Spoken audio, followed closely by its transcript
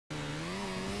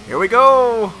Here we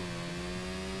go!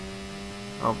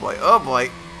 Oh boy, oh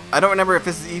boy. I don't remember if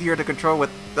this is easier to control with...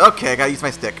 Okay, I gotta use my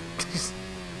stick.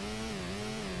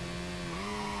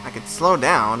 I could slow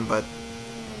down, but...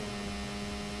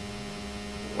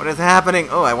 What is happening?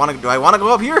 Oh, do I want to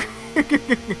go up here?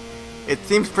 It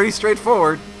seems pretty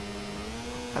straightforward.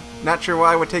 I'm not sure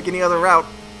why I would take any other route.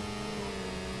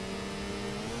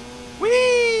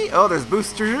 Whee! Oh, there's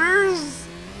boosters!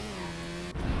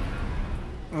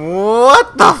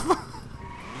 What the f...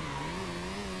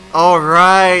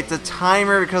 Alright, the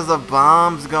timer because the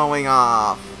bomb's going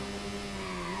off.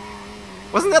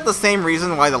 Wasn't that the same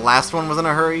reason why the last one was in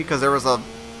a hurry? Because there was a,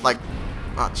 like...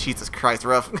 Oh, Jesus Christ,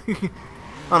 Ruff.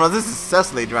 Oh no, this is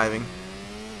Cecily driving.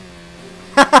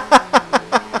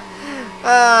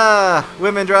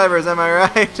 Women drivers, am I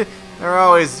right? They're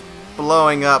always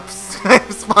blowing up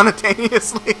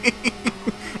spontaneously.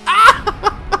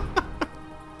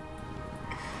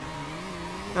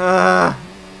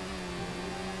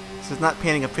 This is not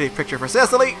painting a pretty picture for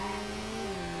Cecily.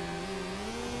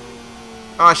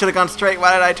 Oh, I should have gone straight.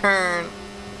 Why did I turn?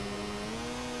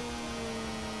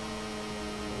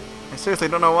 I seriously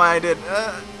don't know why I did.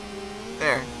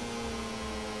 There.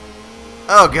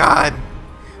 Oh god.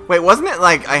 Wait, wasn't it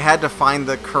like I had to find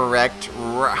the correct...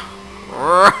 Oh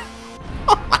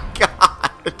my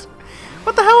god.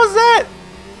 What the hell is that?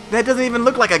 That doesn't even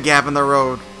look like a gap in the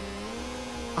road.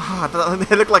 Oh,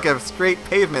 it looked like a straight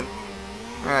pavement.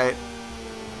 Alright.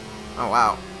 Oh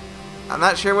wow. I'm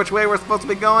not sure which way we're supposed to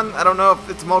be going. I don't know if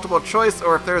it's multiple choice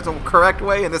or if there's a correct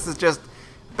way and this is just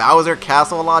Bowser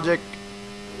Castle logic.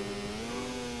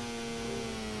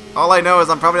 All I know is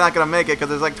I'm probably not going to make it because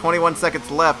there's like 21 seconds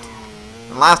left.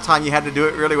 And last time you had to do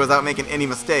it really without making any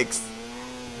mistakes.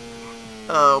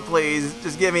 Oh, please,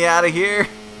 just get me out of here.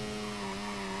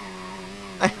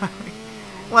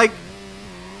 Like,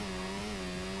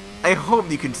 I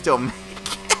hope you can still make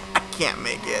it. I can't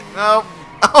make it. Nope.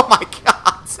 Oh my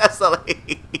god,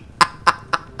 Cecily.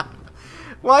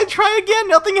 Why try again?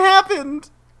 Nothing happened.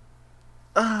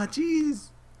 Ah,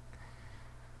 jeez.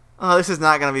 Oh, this is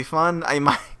not going to be fun. I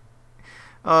might...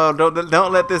 Oh,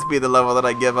 don't let this be the level that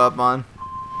I give up on.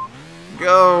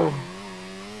 Go!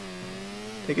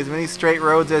 Take as many straight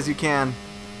roads as you can.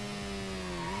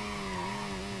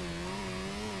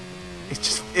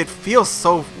 It feels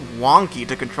so wonky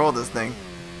to control this thing.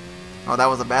 Oh, that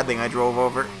was a bad thing I drove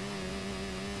over.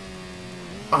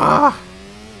 Ugh!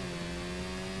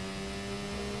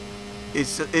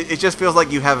 It just feels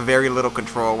like you have very little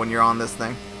control when you're on this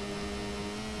thing.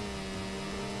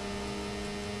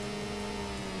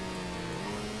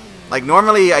 Like,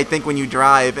 normally, I think when you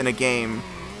drive in a game,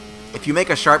 if you make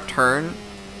a sharp turn,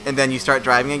 and then you start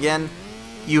driving again,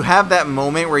 you have that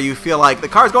moment where you feel like the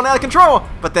car's going out of control!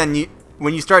 But then,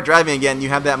 when you start driving again, you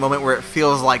have that moment where it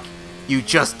feels like you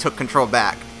just took control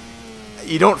back.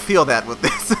 You don't feel that with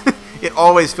this. It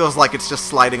always feels like it's just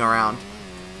sliding around.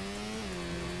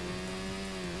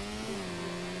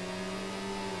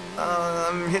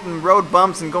 I'm hitting road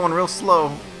bumps and going real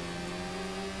slow.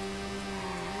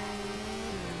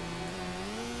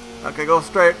 Okay, go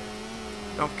straight.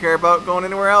 Don't care about going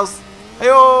anywhere else.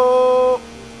 Hey-oh!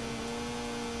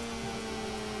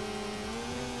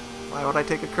 Why would I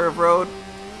take a curved road?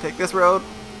 Take this road.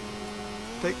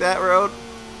 Take that road.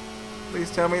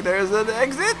 Please tell me there's an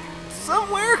exit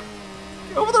somewhere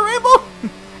over the rainbow.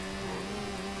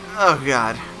 Oh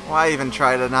god. Why even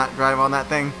try to not drive on that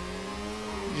thing?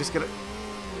 You just gotta...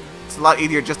 It's a lot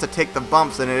easier just to take the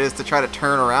bumps than it is to try to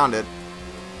turn around it.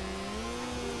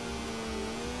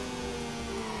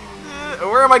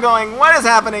 Where am I going? What is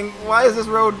happening? Why is this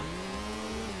road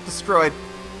destroyed?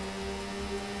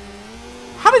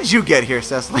 How did you get here,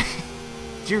 Cecily?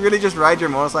 Did you really just ride your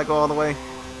motorcycle all the way?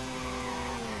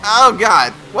 Oh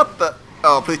god! What the...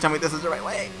 Oh, please tell me this is the right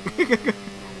way.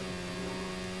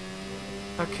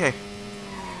 Okay.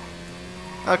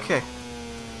 Okay.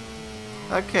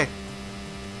 Okay.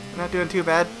 We're not doing too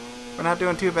bad. We're not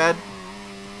doing too bad.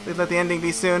 Please let the ending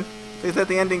be soon. Please let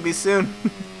the ending be soon.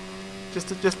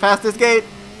 Just past this gate.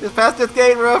 Just past this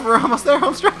gate, Ruff. We're almost there,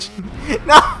 home stretch.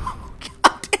 No!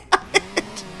 God damn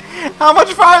it! How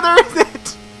much farther is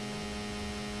it?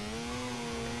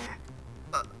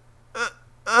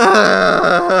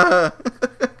 Damn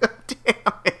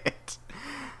it.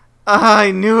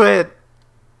 I knew it.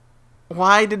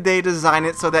 Why did they design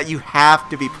it so that you have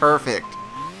to be perfect?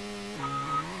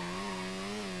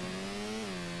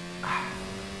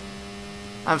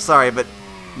 I'm sorry, but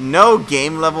no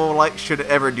game level should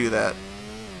ever do that.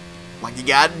 Like, you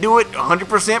gotta do it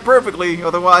 100% perfectly,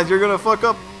 otherwise you're gonna fuck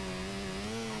up.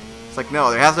 It's like,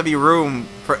 no, there has to be room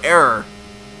for error.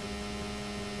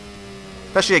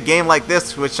 Especially a game like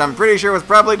this, which I'm pretty sure was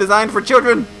probably designed for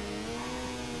children.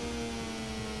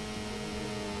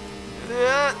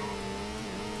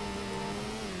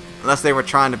 Unless they were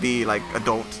trying to be, like,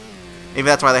 adult. Maybe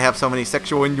that's why they have so many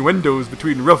sexual innuendos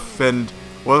between Ruff and...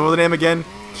 what was the name again?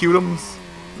 Cutums?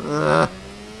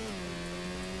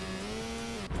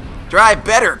 Drive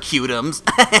better, Cutums!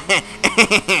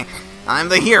 I'm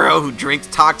the hero who drinks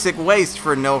toxic waste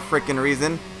for no frickin'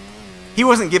 reason. He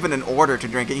wasn't given an order to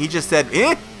drink it, he just said,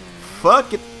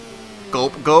 fuck it.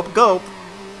 Gulp, gulp, gulp.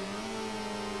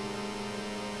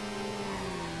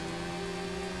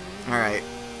 Alright.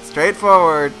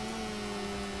 Straightforward.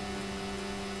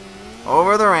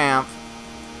 Over the ramp.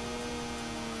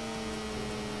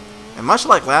 And much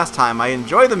like last time, I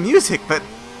enjoy the music, but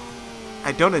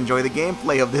I don't enjoy the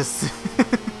gameplay of this.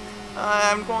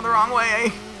 I'm going the wrong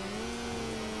way.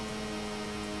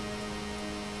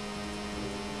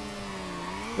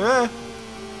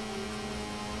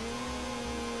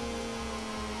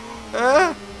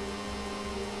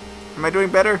 Am I doing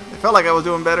better? I felt like I was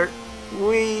doing better.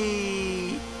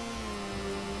 Whee!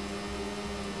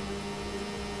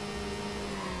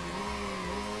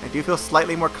 I do feel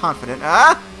slightly more confident.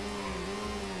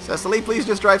 Cecily, please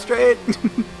just drive straight.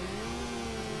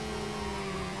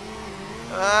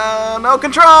 No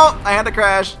control! I had to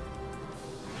crash.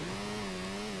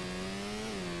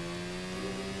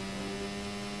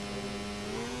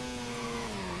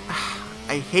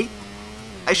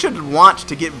 I should want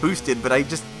to get boosted, but I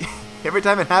just... every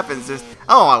time it happens, there's...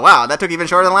 oh, wow, that took even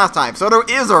shorter than last time. So there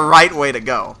is a right way to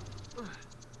go.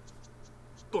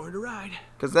 Born to ride.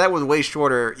 Because that was way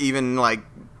shorter, even, like,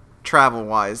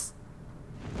 travel-wise.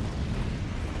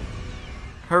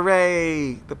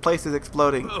 Hooray! The place is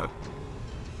exploding. Oh.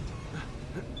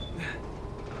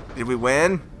 Did we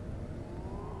win?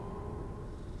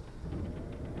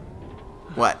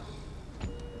 What?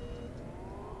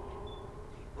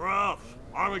 Ruff,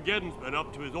 Armageddon's been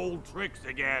up to his old tricks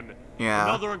again. Yeah.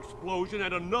 Another explosion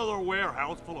and another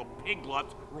warehouse full of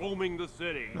pigluts roaming the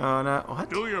city. Oh no,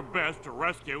 what? Do your best to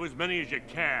rescue as many as you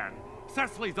can.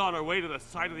 Cecily's on her way to the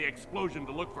site of the explosion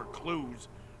to look for clues.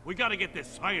 We gotta get this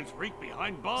science freak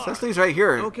behind bars. Cecily's right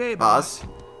here, okay, boss.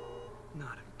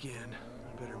 Not again.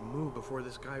 I better move before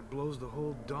this guy blows the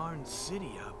whole darn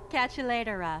city up. Catch you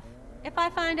later, Ruff. If I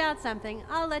find out something,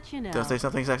 I'll let you know. Don't say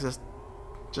something sexist.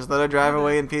 Just let her drive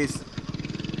away in peace.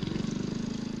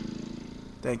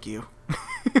 Thank you.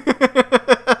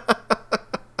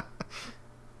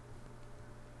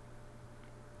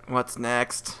 What's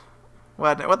next?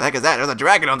 What the heck is that? There's a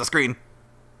dragon on the screen. Is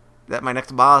that my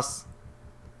next boss?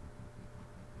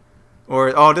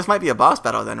 Or, oh, this might be a boss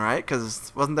battle then, right?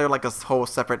 Because wasn't there like a whole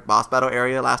separate boss battle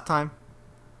area last time?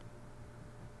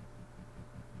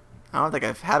 I don't think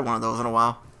I've had one of those in a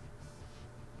while.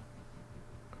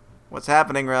 What's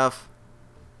happening, Ruff?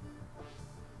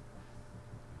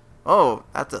 Oh,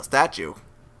 that's a statue.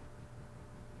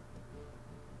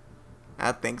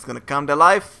 That thing's gonna come to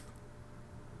life.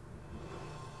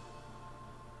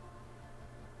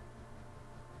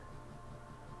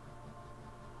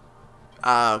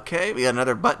 Okay, we got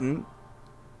another button.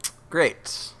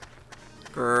 Great.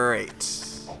 Great.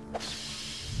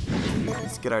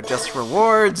 Let's get our just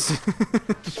rewards.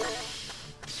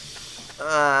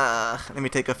 Let me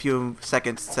take a few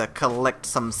seconds to collect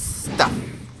some stuff.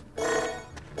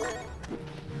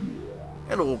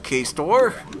 Hello,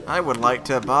 K-Store. I would like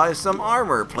to buy some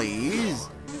armor, please.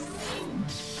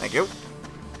 Thank you.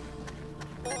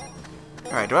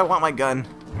 Alright, do I want my gun?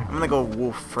 I'm gonna go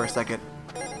wolf for a second.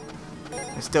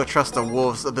 I still trust the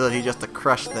wolf's ability just to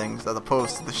crush things as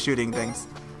opposed to the shooting things.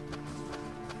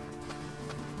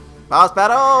 Boss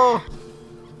battle!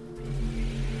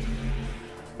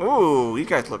 Ooh, you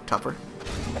guys look tougher.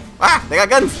 Ah! They got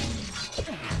guns!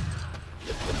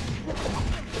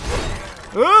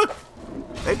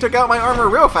 They took out my armor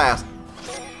real fast.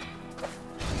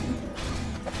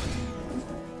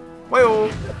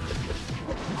 Whoa!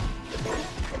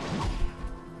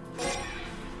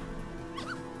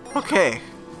 Okay.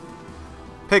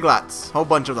 Piglots. Whole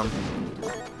bunch of them.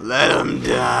 Let them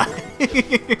die.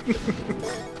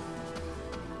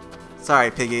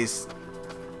 Sorry, piggies.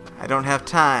 I don't have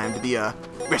time to be a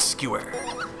rescuer.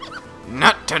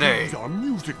 Not today. These are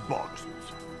music boxes.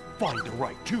 Find the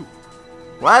right tune.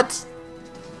 What?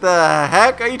 The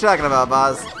heck are you talking about,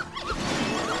 Boz?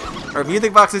 Are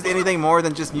music boxes anything more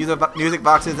than just music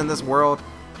boxes in this world?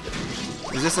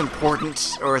 Is this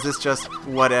important, or is this just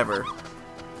whatever?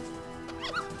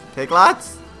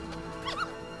 Piglots?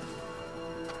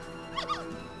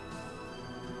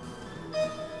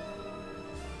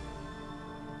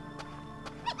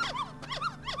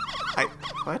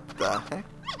 What the heck?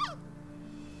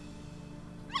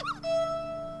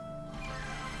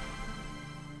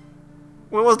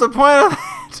 What was the point of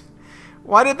that?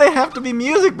 Why did they have to be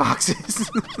music boxes?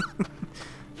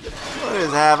 What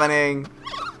is happening?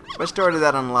 Which door did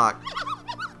that unlock?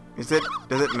 Does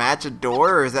it match a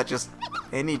door, or is that just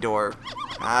any door?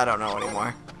 I don't know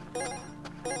anymore.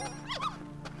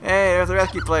 Hey, there's a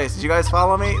rescue place. Did you guys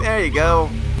follow me? There you go.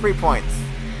 3 points.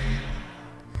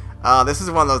 This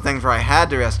is one of those things where I had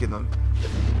to rescue them.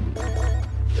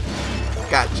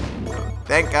 Gotcha.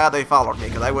 Thank God they followed me,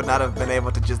 because I would not have been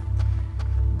able to just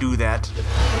do that.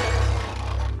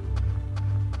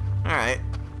 Alright.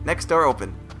 Next door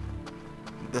open.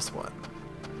 This one.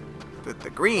 With the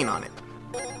green on it.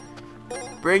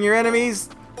 Bring your enemies.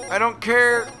 I don't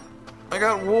care. I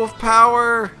got wolf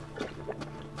power.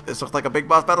 This looks like a big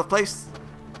boss battle place.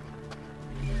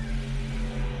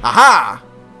 Aha!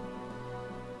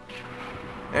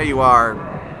 There you are,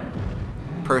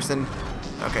 person.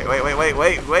 Okay,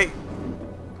 wait.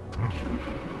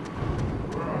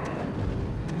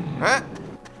 Huh?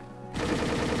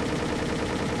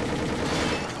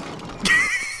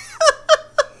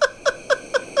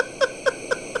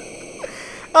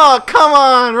 Oh, come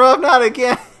on, Ruff, not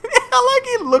again. I like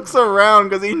he looks around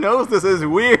because he knows this is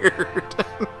weird.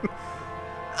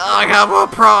 I have a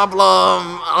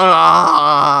problem.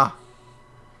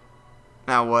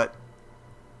 Now what?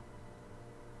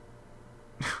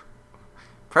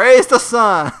 Praise the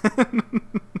sun.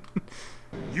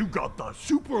 You got the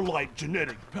super light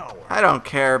genetic power. I don't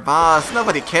care, boss.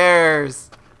 Nobody cares.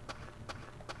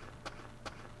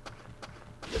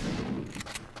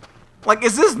 Like,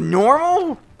 is this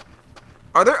normal?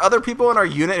 Are there other people in our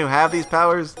unit who have these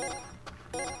powers?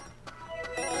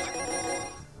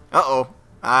 Uh-oh.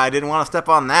 I didn't want to step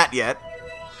on that yet.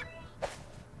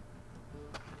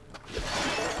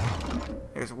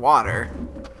 There's water.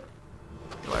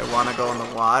 Do I want to go in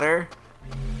the water?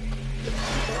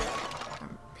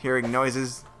 I'm hearing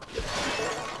noises.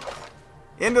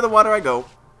 Into the water I go.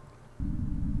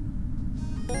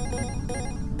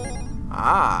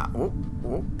 Ah. Whoop,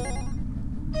 whoop.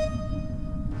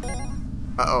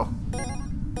 Uh-oh.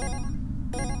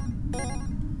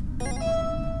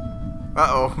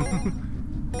 Uh-oh.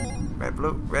 Red,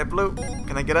 blue, red, blue.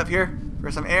 Can I get up here for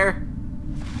some air?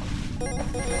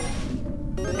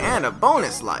 And a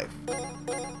bonus life.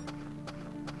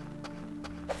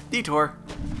 Detour.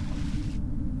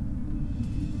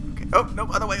 Okay. Oh, no,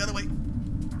 other way, other way.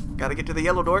 Gotta get to the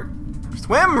yellow door.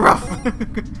 Swim, Ruff!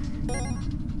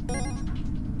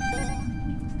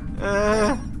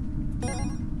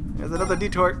 There's another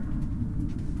detour.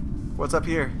 What's up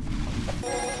here?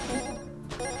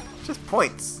 Just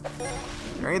points.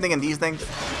 Is there anything in these things?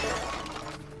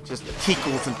 Just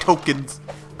tickles and tokens.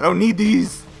 I don't need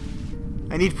these.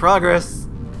 I need progress.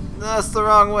 That's the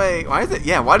wrong way. Why is it?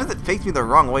 Yeah, why does it face me the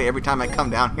wrong way every time I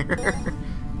come down here?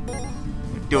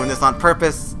 Doing this on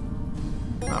purpose.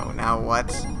 Oh, now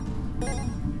what?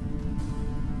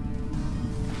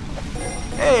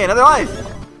 Hey, another life.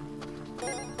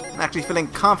 I'm actually feeling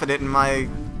confident in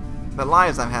the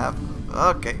lives I have.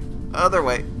 Okay, other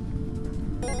way.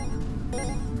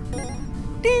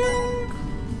 Ding!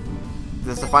 Is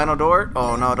this the final door?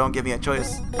 Oh no, don't give me a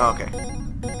choice. Oh, okay.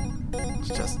 It's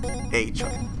just a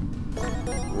choice.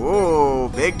 Whoa,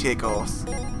 big tickles.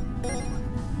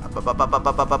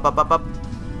 Up.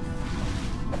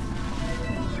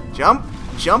 Jump!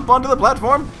 Jump onto the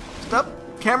platform! Stop!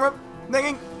 Camera!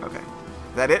 Thinking! Okay.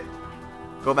 Is that it?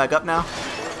 Go back up now?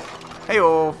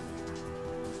 Hey-oh!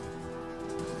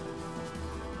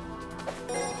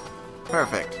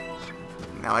 Perfect.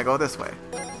 Now I go this way.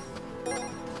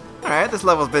 Alright, this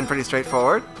level's been pretty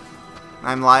straightforward.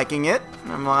 I'm liking it.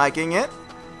 I'm liking it.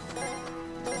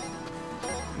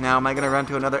 Now am I gonna run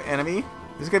to another enemy?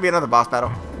 This is gonna be another boss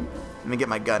battle. Let me get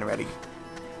my gun ready.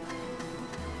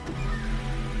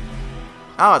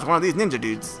 Oh, it's one of these ninja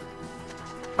dudes.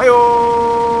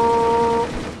 Hi-oh!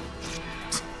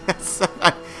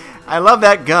 I love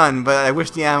that gun, but I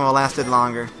wish the ammo lasted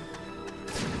longer.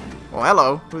 Oh,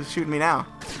 hello. Who's shooting me now?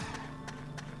 Is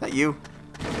that you?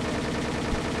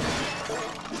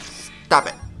 Stop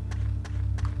it.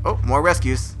 Oh, more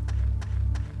rescues.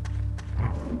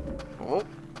 Oh,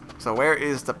 so where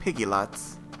is the piggy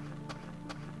lots?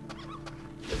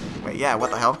 Wait, yeah,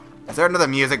 what the hell? Is there another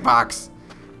music box?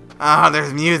 Oh,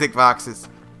 there's music boxes.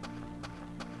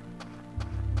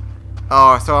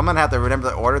 Oh, so I'm gonna have to remember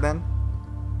the order then?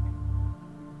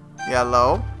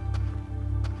 Yellow.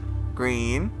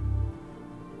 Green.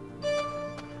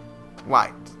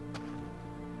 White.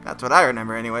 That's what I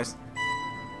remember anyways.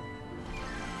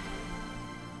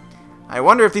 I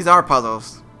wonder if these are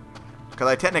puzzles. Because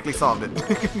I technically solved it.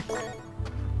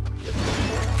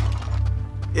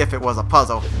 If it was a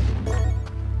puzzle.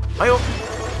 Hi-yo.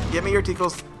 Give me your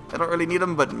tickles. I don't really need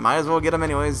them, but might as well get them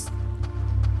anyways.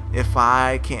 If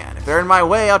I can. If they're in my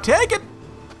way, I'll take it.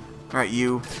 Alright,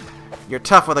 you. You're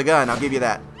tough with a gun, I'll give you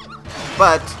that.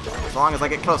 But, as long as I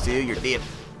get close to you, you're dead.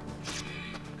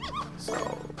 So,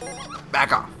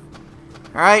 back off.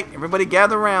 Alright, everybody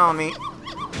gather around me.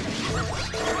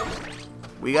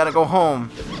 We gotta go home.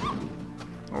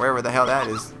 Wherever the hell that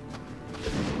is.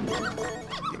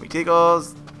 Give me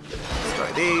tickles.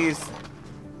 Destroy these.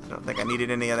 I don't think I needed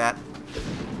any of that.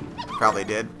 Probably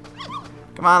did.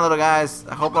 Come on, little guys.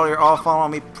 I hope you're all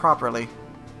following me properly.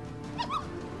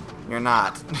 You're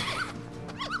not.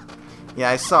 Yeah,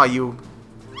 I saw you.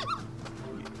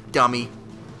 You dummy.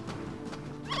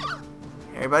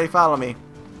 Everybody follow me.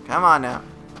 Come on now.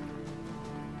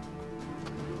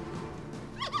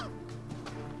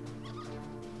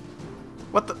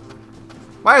 What the?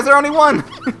 Why is there only one?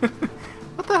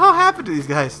 What the hell happened to these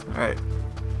guys? Alright.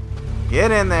 Get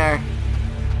in there.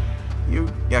 You.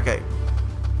 Yeah, okay.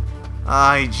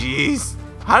 Ay, jeez.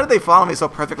 How did they follow me so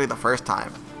perfectly the first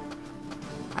time?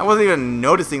 I wasn't even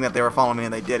noticing that they were following me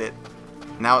and they did it.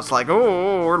 Now it's like,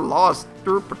 oh, we're lost.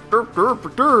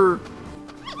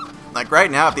 Like right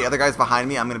now, if the other guy's behind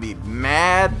me, I'm going to be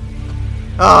mad.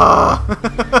 Oh.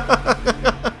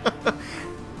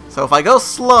 So if I go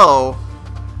slow,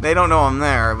 they don't know I'm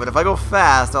there. But if I go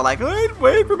fast, they're like,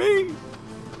 wait for me.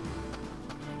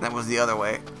 That was the other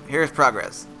way. Here's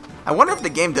progress. I wonder if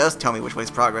the game does tell me which way's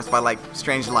progress by like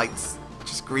strange lights.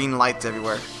 Just green lights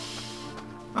everywhere.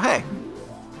 Oh, hey.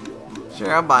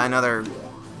 Sure, I'll buy another.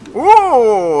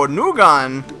 Ooh, new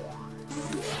gun.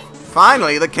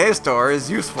 Finally, the K-Store is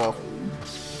useful.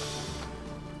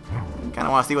 Kind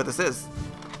of want to see what this is.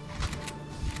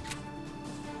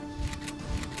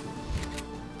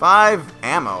 5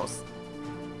 ammos.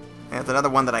 And it's another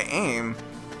one that I aim.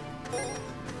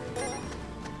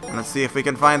 And let's see if we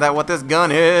can find out what this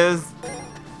gun is.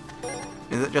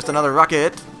 Is it just another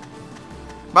rocket?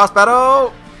 Boss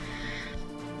battle!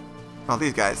 Oh,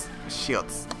 these guys.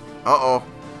 Shields. Uh-oh.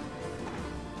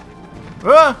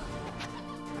 Ah!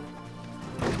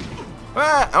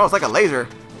 Ah! Oh, it's like a laser.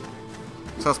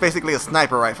 So it's basically a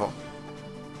sniper rifle.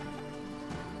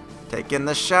 Taking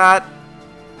the shot.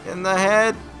 In the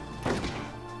head.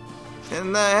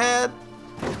 In the head.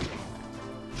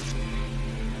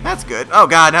 That's good. Oh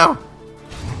god, no.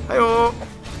 Hi-oh.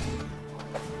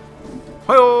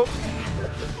 Hi-oh.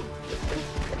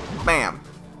 Bam.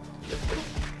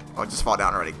 Oh, just fall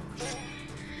down already.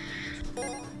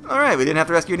 Alright, we didn't have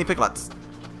to rescue any piglets.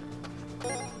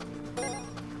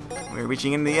 We're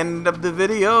reaching in the end of the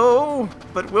video.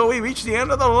 But will we reach the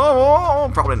end of the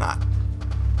level? Probably not.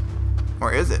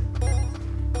 Or is it?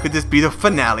 Could this be the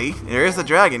finale? There is a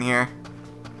dragon here.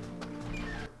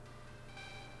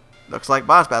 Looks like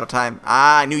boss battle time.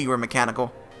 Ah, I knew you were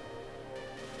mechanical.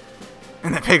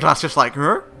 And the piglot's just like,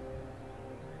 huh?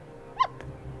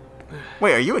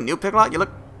 Wait, are you a new piglot? You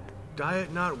look...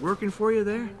 Diet not working for you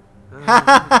there? The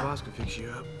boss can fix you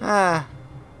up. Ah.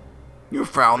 You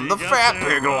found the fat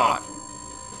piglot.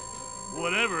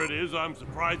 Whatever it is, I'm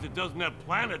surprised it doesn't have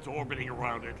planets orbiting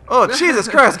around it. Oh, Jesus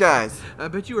Christ, guys. I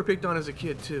bet you were picked on as a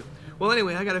kid, too. Well,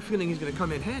 anyway, I got a feeling he's going to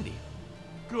come in handy.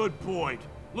 Good point.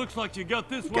 Looks like you got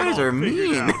this You one guys all are figured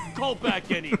mean. out. Call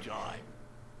back anytime.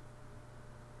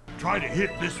 Try to hit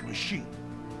this machine.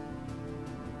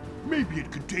 Maybe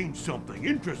it contains something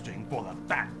interesting for the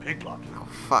fat piglot. Oh,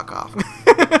 fuck off.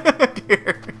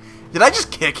 Did I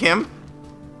just kick him?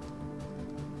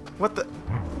 What the?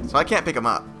 So I can't pick him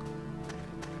up.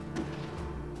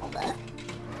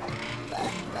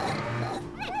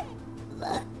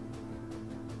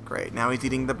 Great, now he's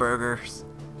eating the burgers.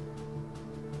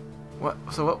 What?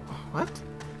 So what?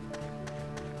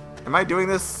 Am I doing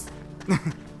this?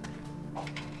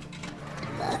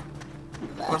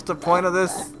 What's the point of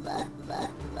this?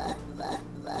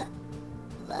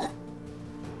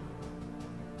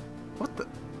 What the?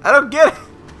 I don't get it!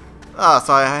 Oh,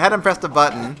 so I had him press the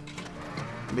button.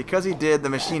 And because he did, the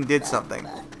machine did something.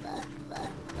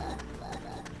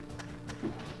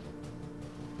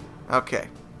 Okay.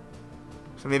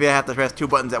 So maybe I have to press 2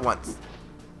 buttons at once.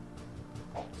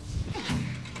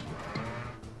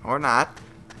 Or not.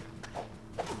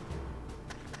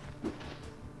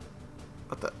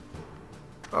 What the?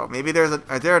 Oh, maybe there's a...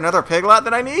 Is there another piglot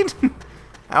that I need?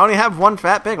 I only have 1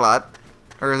 fat piglot.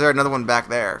 Or is there another one back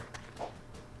there?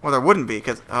 Well, there wouldn't be,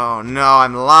 because... Oh, no,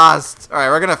 I'm lost. Alright,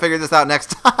 we're going to figure this out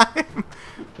next time.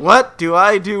 What do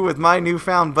I do with my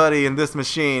newfound buddy in this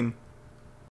machine?